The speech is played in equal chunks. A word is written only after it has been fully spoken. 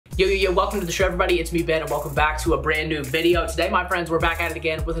Yo, welcome to the show, everybody. It's me, Ben, and welcome back to a brand new video. Today, my friends, we're back at it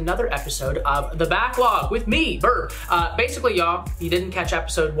again with another episode of The Backlog with me, Birb. Basically, y'all, you didn't catch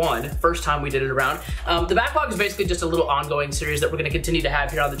episode 1, first time we did it around. The Backlog is basically just a little ongoing series that we're gonna continue to have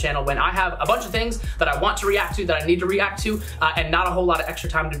here on the channel when I have a bunch of things that I want to react to, that I need to react to, and not a whole lot of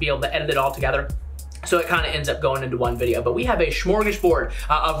extra time to be able to edit it all together. So it kind of ends up going into one video, but we have a smorgasbord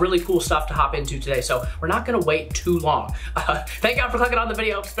of really cool stuff to hop into today, so we're not gonna wait too long. Thank y'all for clicking on the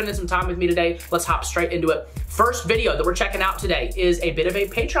video, spending some time with me today. Let's hop straight into it. First video that we're checking out today is a bit of a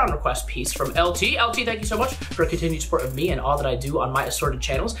Patreon request piece from LT. LT, thank you so much for continued support of me and all that I do on my assorted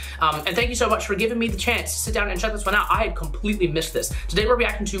channels. And thank you so much for giving me the chance to sit down and check this one out. I had completely missed this. Today we're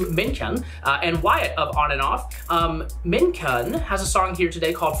reacting to MinKyun and Wyatt of On and Off. MinKyun has a song here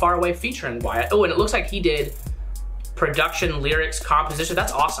today called Far Away featuring Wyatt. Oh, and it looks like he did production, lyrics, composition.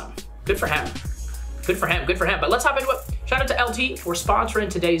 That's awesome. Good for him. Good for him, good for him. But let's hop into it. Shout out to LT for sponsoring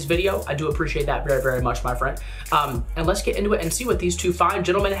today's video. I do appreciate that very, very much, my friend. And let's get into it and see what these two fine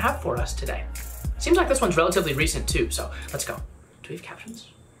gentlemen have for us today. Seems like this one's relatively recent too, so let's go. Do we have captions?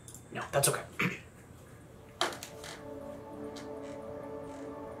 No, that's okay.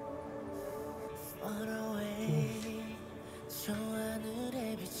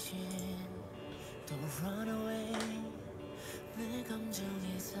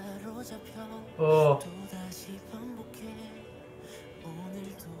 Oh.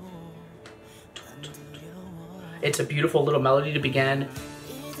 It's a beautiful little melody to begin.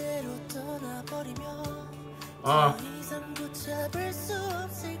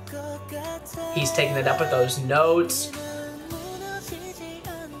 He's taking it up with those notes.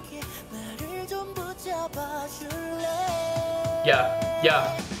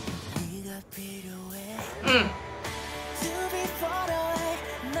 Yeah.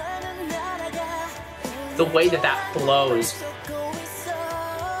 The way that flows.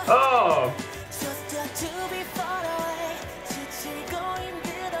 Oh.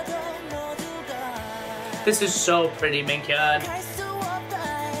 This is so pretty, MinKyun.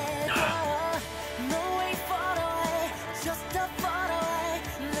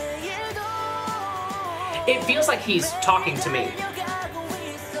 It feels like he's talking to me.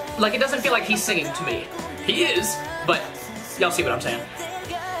 Like, it doesn't feel like he's singing to me. He is, but y'all see what I'm saying.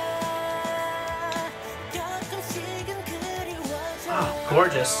 Oh,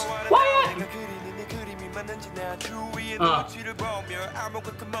 gorgeous. Wyatt!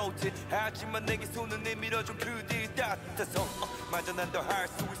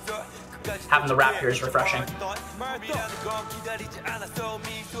 Having the rap here is refreshing.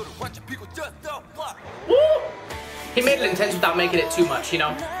 Woo! He made it intense without making it too much, you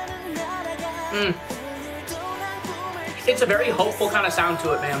know? It's a very hopeful kind of sound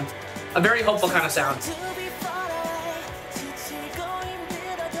to it, man. A very hopeful kind of sound.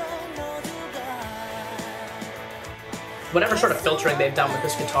 Whatever sort of filtering they've done with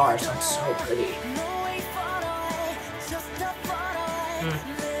this guitar sounds so pretty.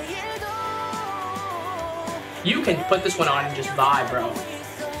 You can put this one on and just vibe, bro.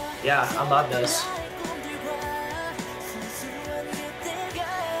 Yeah, I love this.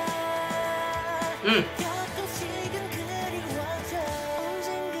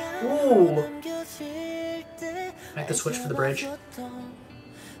 Ooh. Make the switch for the bridge.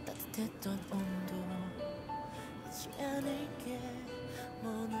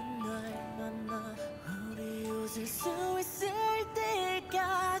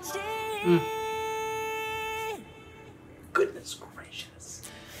 Goodness gracious.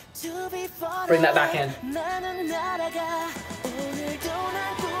 Bring that back in.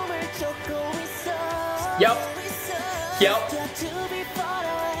 Yep.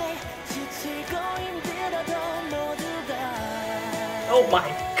 Oh my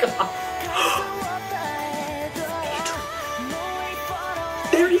god.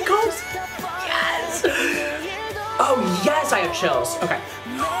 There he goes. Yes. Oh yes, I have chills. Okay.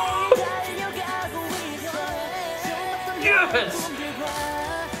 Yes.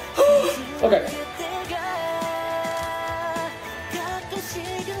 Okay.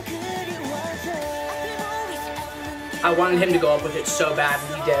 I wanted him to go up with it so bad,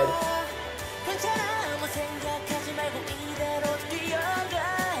 and he did.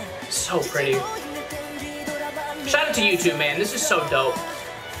 So pretty. Shout out to you two, man. This is so dope.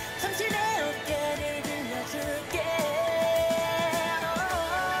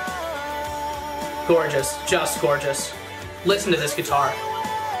 Gorgeous. Just gorgeous. Listen to this guitar.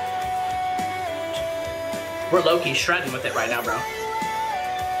 We're low-key shredding with it right now, bro.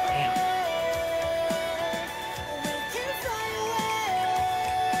 Damn.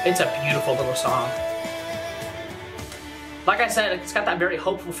 It's a beautiful little song. like I said, it's got that very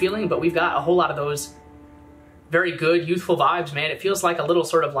hopeful feeling, but we've got a whole lot of those very good youthful vibes, man. It feels like a little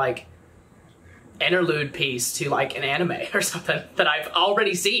sort of like interlude piece to like an anime or something that I've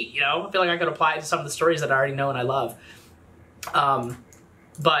already seen, you know? I feel like I could apply it to some of the stories that I already know and I love.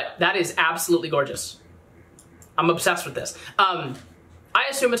 But that is absolutely gorgeous. I'm obsessed with this. I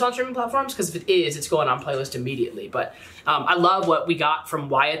assume it's on streaming platforms, because if it is, it's going on playlist immediately. But I love what we got from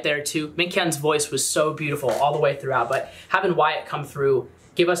Wyatt there too. MinKyun's voice was so beautiful all the way throughout, but having Wyatt come through,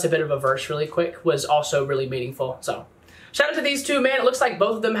 give us a bit of a verse really quick, was also really meaningful. So shout out to these two, man. It looks like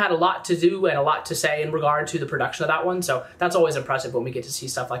both of them had a lot to do and a lot to say in regard to the production of that one. So that's always impressive when we get to see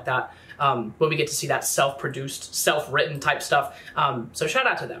stuff like that. When we get to see that self-produced, self-written type stuff. So shout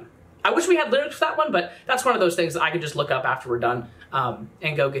out to them. I wish we had lyrics for that one, but that's one of those things that I could just look up after we're done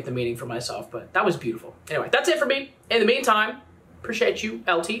and go get the meaning for myself. But that was beautiful. Anyway, that's it for me. In the meantime, appreciate you,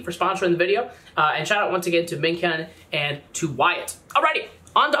 LT, for sponsoring the video. And shout out once again to MinKyun and to Wyatt. Alrighty,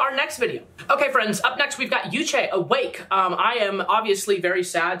 on to our next video. Okay, friends, up next we've got Jayn Awake. I am obviously very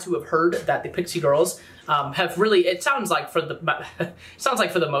sad to have heard that the Pixie Girls have really, it sounds like for the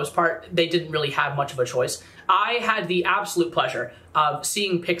most part, they didn't really have much of a choice. I had the absolute pleasure of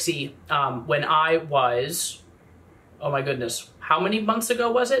seeing Pixie when I was, oh my goodness, how many months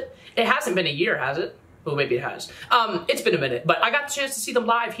ago was it? It hasn't been a year, has it? Oh, maybe it has. It's been a minute, but I got the chance to see them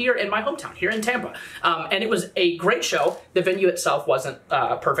live here in my hometown, here in Tampa. And it was a great show. The venue itself wasn't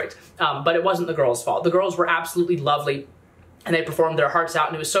perfect, but it wasn't the girls' fault. The girls were absolutely lovely, and they performed their hearts out,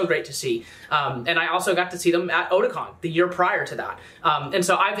 and it was so great to see. And I also got to see them at Otakon the year prior to that. And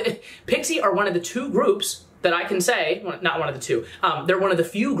so Pixie are one of the two groups that I can say, well, not one of the two, they're one of the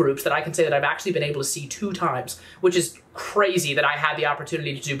few groups that I can say that I've actually been able to see 2 times, which is crazy that I had the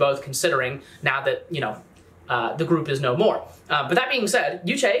opportunity to do both, considering now that, you know, the group is no more. But that being said,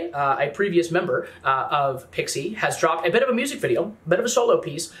 Jayn, a previous member of Pixie, has dropped a bit of a music video, a bit of a solo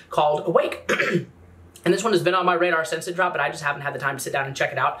piece called Awake. And this one has been on my radar since it dropped, but I just haven't had the time to sit down and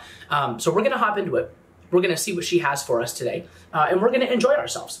check it out. So we're gonna hop into it. We're gonna see what she has for us today, and we're gonna enjoy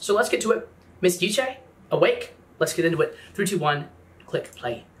ourselves. So let's get to it. Miss Jayn, Awake. Let's get into it. 3, 2, 1, click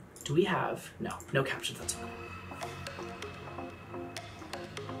play. Do we have, no captions, that's okay.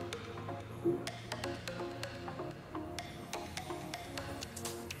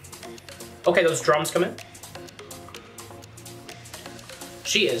 Okay, those drums come in.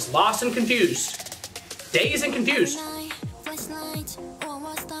 She is lost and confused. Dazed and confused.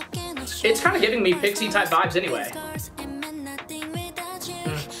 It's kind of giving me Pixie type vibes anyway.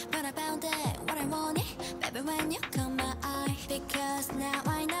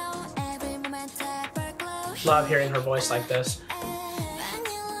 Love hearing her voice like this.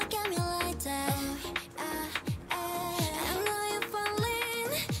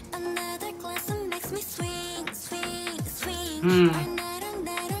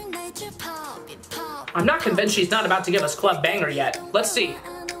 I'm not convinced she's not about to give us Club Banger yet. Let's see.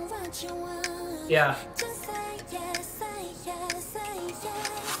 Yeah.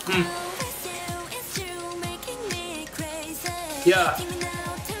 Yeah.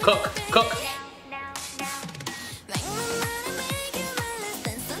 Cook.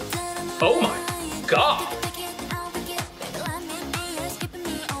 Oh my god.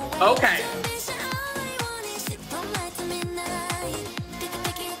 Okay.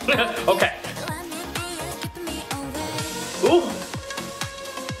 Okay. Ooh.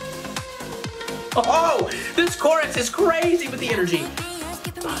 Oh, this chorus is crazy with the energy.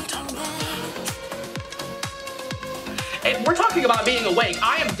 If we're talking about being awake,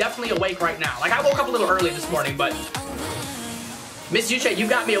 I am definitely awake right now. Like, I woke up a little early this morning, but Miss Jayn, you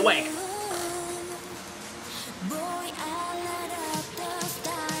got me awake.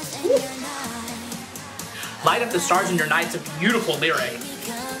 Light up the stars in your night's a beautiful lyric.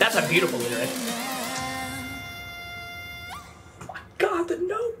 That's a beautiful lyric. Oh my god, the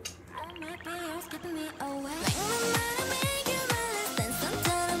note.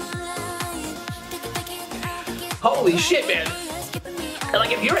 Holy shit, man. And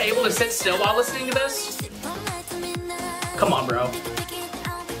like, if you're able to sit still while listening to this, come on, bro.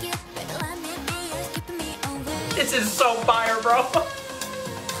 This is so fire, bro.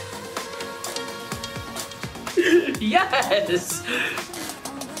 Yes!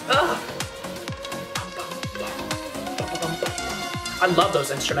 Ugh. I love those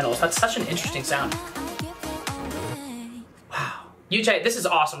instrumentals. That's such an interesting sound. Wow. Jayn, this is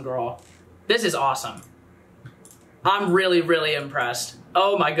awesome, girl. This is awesome. I'm really, really impressed.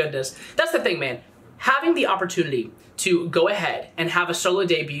 Oh my goodness. That's the thing, man. Having the opportunity to go ahead and have a solo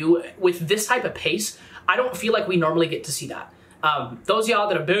debut with this type of pace, I don't feel like we normally get to see that. Those of y'all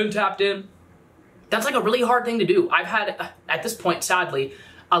that have been tapped in, that's like a really hard thing to do. I've had, at this point, sadly,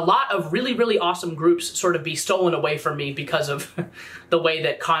 a lot of really, really awesome groups sort of be stolen away from me because of the way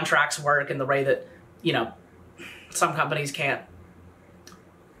that contracts work and the way that, you know, some companies can't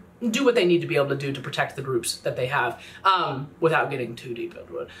do what they need to be able to do to protect the groups that they have, without getting too deep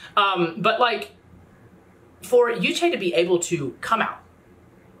into it. But like, for Jayn to be able to come out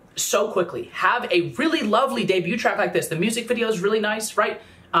so quickly, have a really lovely debut track like this, the music video is really nice, right?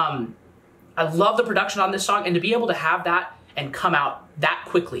 I love the production on this song, and to be able to have that and come out that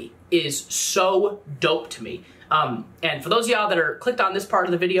quickly is so dope to me. And for those of y'all that are clicked on this part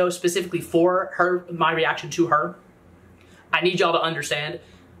of the video specifically for her, my reaction to her, I need y'all to understand,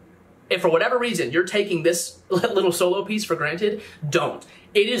 if for whatever reason you're taking this little solo piece for granted, don't.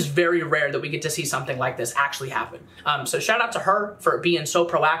 It is very rare that we get to see something like this actually happen. So shout out to her for being so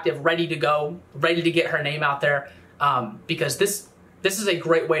proactive, ready to go, ready to get her name out there, because this is a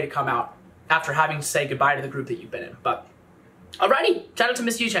great way to come out after having to say goodbye to the group that you've been in. But alrighty, shout out to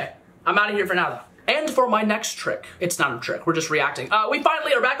Miss Jayn. I'm out of here for now though. And for my next trick, it's not a trick, we're just reacting. We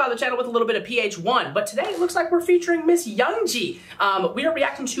finally are back on the channel with a little bit of pH-1, but today it looks like we're featuring Miss Youngji. We are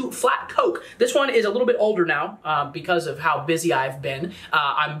reacting to Flat Coke. This one is a little bit older now because of how busy I've been.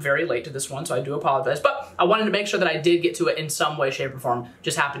 I'm very late to this one, so I do apologize, but I wanted to make sure that I did get to it in some way, shape, or form.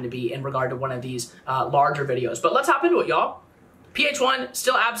 Just happened to be in regard to one of these larger videos. But let's hop into it, y'all. pH-1,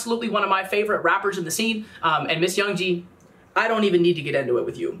 still absolutely one of my favorite rappers in the scene, and Miss Youngji, I don't even need to get into it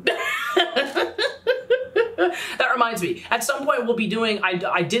with you. That reminds me, at some point we'll be doing,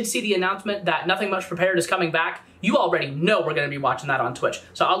 I did see the announcement that Nothing Much Prepared is coming back. You already know we're going to be watching that on Twitch.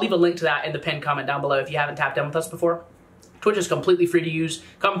 So I'll leave a link to that in the pinned comment down below if you haven't tapped in with us before. Twitch is completely free to use.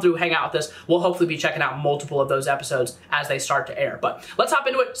 Come through, hang out with us. We'll hopefully be checking out multiple of those episodes as they start to air. But let's hop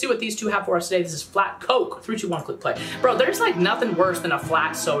into it, see what these two have for us today. This is Flat Coke. 3, 2, 1, click play. Bro, there's like nothing worse than a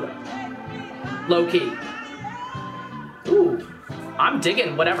flat soda. Low key. Ooh. I'm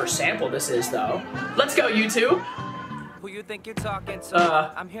digging whatever sample this is, though. Let's go, YouTube. Who you think you're talking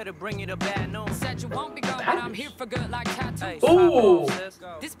to? I'm here to bring you the bad news. Said you won't be gone, but I'm here for good like tattoos. Ooh.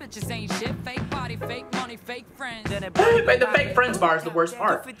 This bitches ain't shit. Fake body, fake money, fake friends. Wait, the fake friends bar is the worst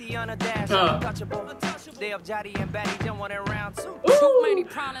part.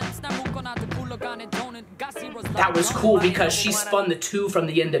 That was cool because she spun the 2 from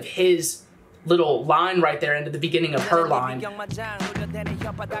the end of his little line right there into the beginning of her line. The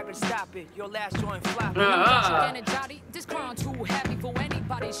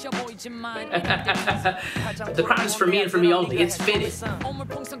crown is for me and for me only. It's fitted. Ooh.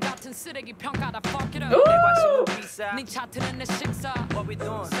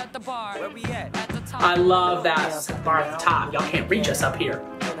 I love that bar at the top. Y'all can't reach us up here.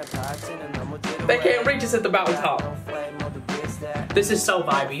 They can't reach us at the mountaintop. This is so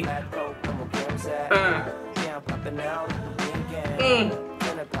vibey.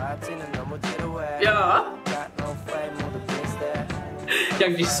 Yeah.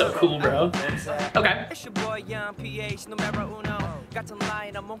 Youngji's so cool, bro. Okay. Yeah.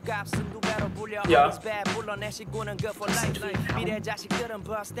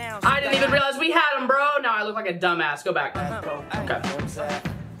 I didn't even realize we had him, bro. Now I look like a dumbass. Go back. Okay.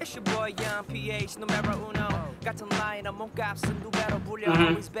 It's your boy Young PH, numero uno. 같은 라인 못 값은 누가로 불려.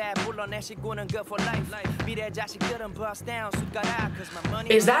 Always bad, 물론 내 식구는 good for life. 미래 자식들은 bust down 숟가락. Cause my money.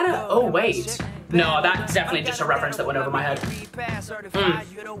 Is that a? Oh wait. No, that's definitely just a reference that went over my head.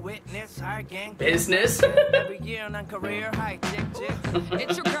 Business.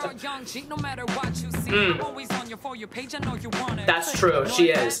 It's your girl Youngji, no matter what you see. Always on your For You page, I know you want it. That's true.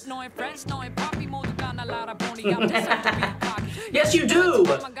 She is. Yes, you do.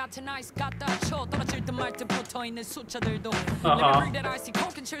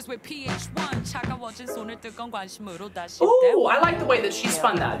 Ooh, I like the way that she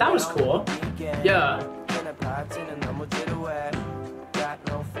spun that. That was cool. Yeah.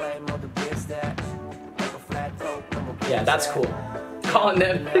 Yeah, that's cool. Calling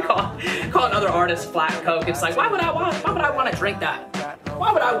other artists Flat Coke. It's like, why would I want to drink that?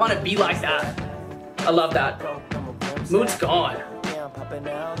 Why would I want to be like that? I love that. Mood's gone.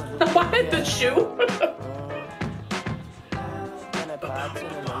 Why the shoe?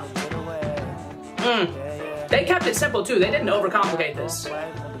 They kept it simple too. They didn't overcomplicate this.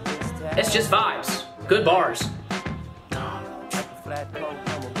 It's just vibes. Good bars.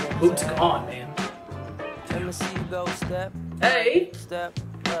 Mood's gone, man. Hey.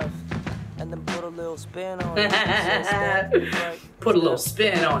 And then put a little spin on it. Put a little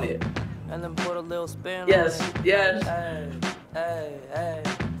spin on it. And then put a little spin on it. Yes. Hey.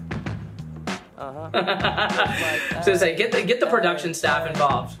 So say get the production staff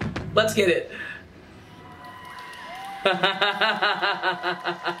involved. Let's get it.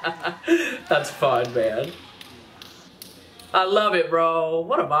 That's fun, man. I love it, bro.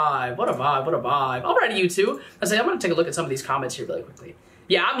 What a vibe. What a vibe. What a vibe. Alrighty, you two. I'm going to take a look at some of these comments here really quickly.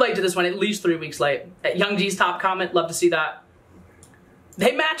 Yeah, I'm late to this one, at least 3 weeks late. Young G's top comment, love to see that.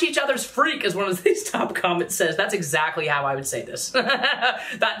 They match each other's freak, as one of these top comments says. That's exactly how I would say this.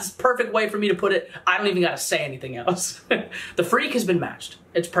 That's the perfect way for me to put it. I don't even got to say anything else. The freak has been matched.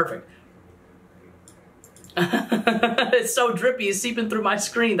 It's perfect. It's so drippy, it's seeping through my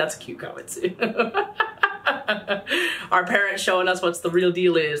screen. That's a cute comment, too. Our parents showing us what's the real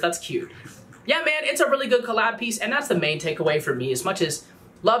deal is. That's cute. Yeah, man, it's a really good collab piece, and that's the main takeaway for me. As much as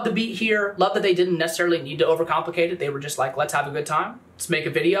love the beat here, love that they didn't necessarily need to overcomplicate it. They were just like, let's have a good time. Let's make a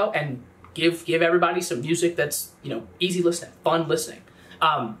video and give everybody some music that's, you know, easy listening, fun listening.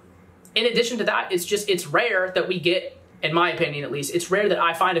 In addition to that, it's rare that we get, in my opinion at least, it's rare that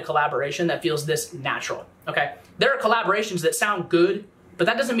I find a collaboration that feels this natural, okay? There are collaborations that sound good, but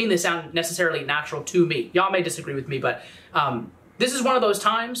that doesn't mean they sound necessarily natural to me. Y'all may disagree with me, but this is one of those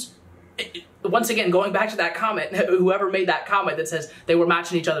times, once again, going back to that comment, whoever made that comment that says they were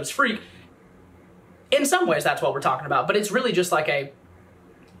matching each other's freak, in some ways that's what we're talking about, but it's really just like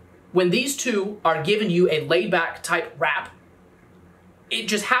when these two are giving you a laid-back type rap, it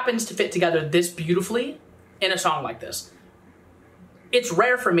just happens to fit together this beautifully in a song like this. It's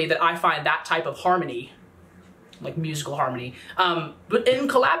rare for me that I find that type of harmony, like musical harmony, but in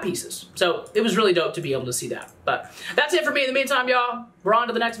collab pieces. So it was really dope to be able to see that. But that's it for me. In the meantime, y'all, we're on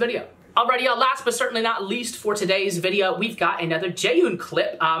to the next video. Alrighty, y'all, last but certainly not least for today's video, we've got another Jayn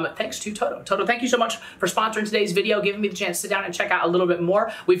clip, thanks to Toto. Toto, thank you so much for sponsoring today's video, giving me the chance to sit down and check out a little bit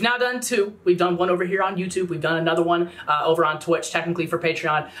more. We've now done 2. We've done one over here on YouTube. We've done another one over on Twitch, technically for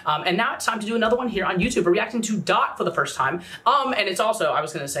Patreon. And now it's time to do another one here on YouTube. We're reacting to Dot for the first time. And it's also, I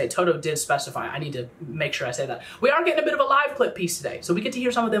was going to say, Toto did specify. I need to make sure I say that. We are getting a bit of a live clip piece today, so we get to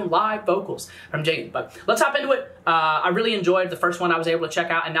hear some of them live vocals from Jayn. But let's hop into it. I really enjoyed the first one I was able to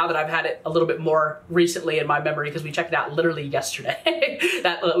check out, and now that I've had it a little bit more recently in my memory, because we checked it out literally yesterday.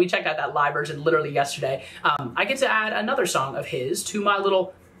 We checked out that live version literally yesterday. I get to add another song of his to my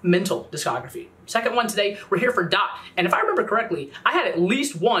little mental discography. Second one today, we're here for Dot. And if I remember correctly, I had at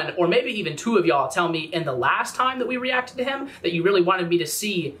least 1 or maybe even 2 of y'all tell me in the last time that we reacted to him that you really wanted me to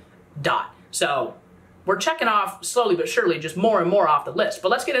see Dot. So we're checking off slowly but surely just more and more off the list.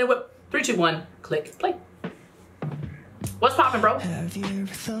 But let's get into it. 3, 2, 1, click play. What's poppin', bro? Have you ever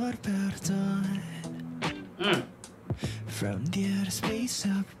thought about a dot? From the outer space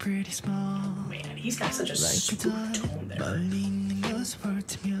up pretty small. Man, he's got such a super tone there.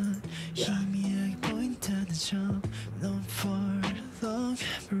 Yeah.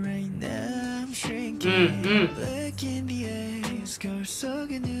 Right now I'm shrinking. Look in the eyes, 거울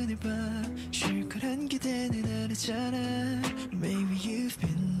속에 눈을 봐. 실컷한 기대는 아니잖아. Maybe you've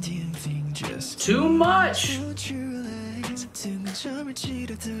been dealing just too much.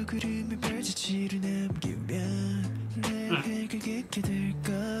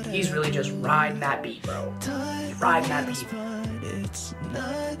 He's really just riding that beat, bro. Riding that beat.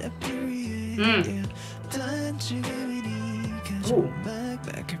 Ooh.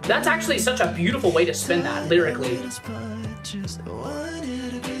 That's actually such a beautiful way to spin that lyrically.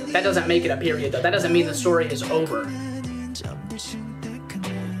 That doesn't make it a period though. That doesn't mean the story is over.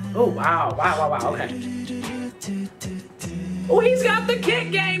 Oh, wow, wow, wow, wow, okay. Oh, he's got the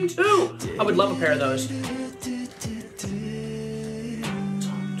kick game too! I would love a pair of those.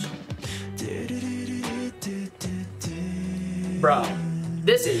 Bro,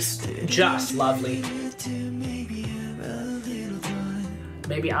 this is just lovely.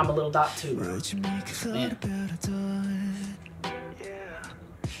 Maybe I'm a little dot too, bro. Man.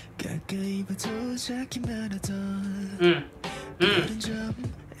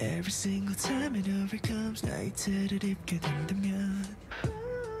 Every single time it overcomes nights that it get 된다면.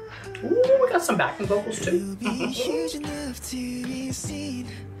 Ooh, we got some backing vocals too. Huge enough to be seen.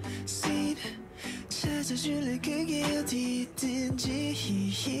 찾아줄래 그게 어디 있든지.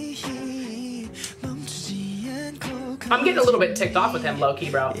 멈추지 않고. I'm getting a little bit ticked off with him, low-key,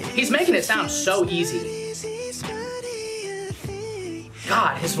 bro. He's making it sound so easy.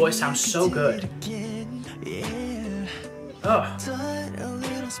 God, his voice sounds so good. Oh.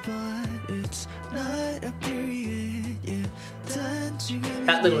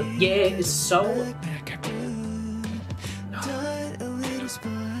 That little yeah is so.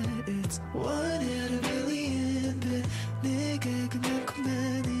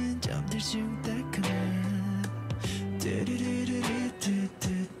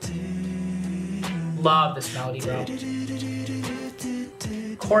 Love this melody, bro.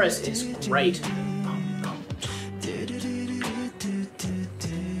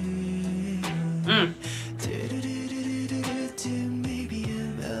 Maybe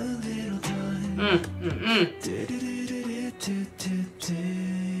I'm a little done.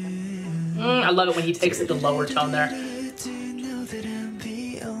 I love it when he takes it to lower tone there.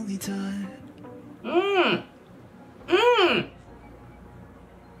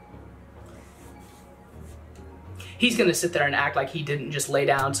 He's gonna sit there and act like he didn't just lay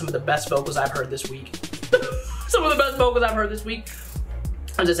down some of the best vocals I've heard this week. Some of the best vocals I've heard this week.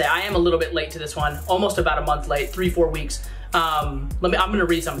 As I say, I am a little bit late to this one, almost about a month late, 3-4 weeks. I'm gonna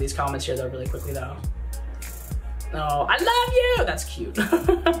read some of these comments here though really quickly though. Oh, I love you! That's cute.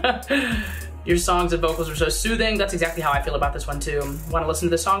 Your songs and vocals are so soothing. That's exactly how I feel about this one too. Want to listen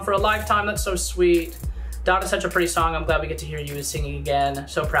to this song for a lifetime? That's so sweet. Dot is such a pretty song. I'm glad we get to hear you singing again.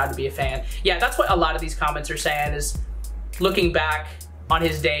 So proud to be a fan. Yeah, that's what a lot of these comments are saying, is looking back on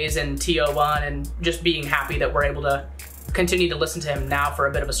his days in TO1 and just being happy that we're able to continue to listen to him now for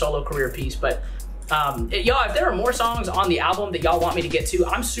a bit of a solo career piece. But y'all, if there are more songs on the album that y'all want me to get to,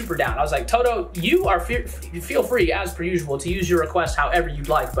 I'm super down. I was like, Toto, you feel free as per usual to use your request however you'd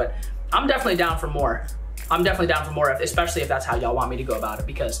like, but I'm definitely down for more. I'm definitely down for more, especially if that's how y'all want me to go about it,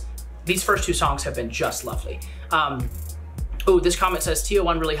 because these first 2 songs have been just lovely. Oh, this comment says,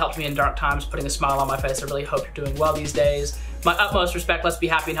 TO1 really helped me in dark times, putting a smile on my face. I really hope you're doing well these days. My utmost respect, let's be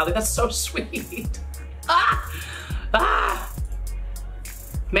happy and healthy. That's so sweet.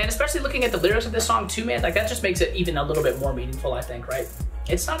 Man, especially looking at the lyrics of this song too, man, like that just makes it even a little bit more meaningful, I think, right?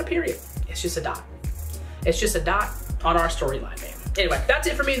 It's not a period, it's just a dot. It's just a dot on our storyline, man. Anyway, that's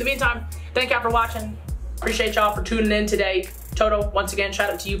it for me in the meantime. Thank y'all for watching. Appreciate y'all for tuning in today. Toto, once again, shout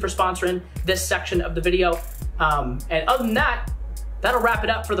out to you for sponsoring this section of the video. And other than that, that'll wrap it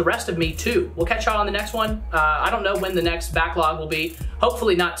up for the rest of me too. We'll catch y'all on the next one. I don't know when the next backlog will be.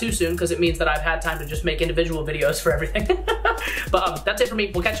 Hopefully not too soon, because it means that I've had time to just make individual videos for everything. But that's it for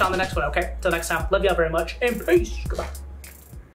me. We'll catch y'all on the next one, okay? Till next time, love y'all very much, and peace. Goodbye.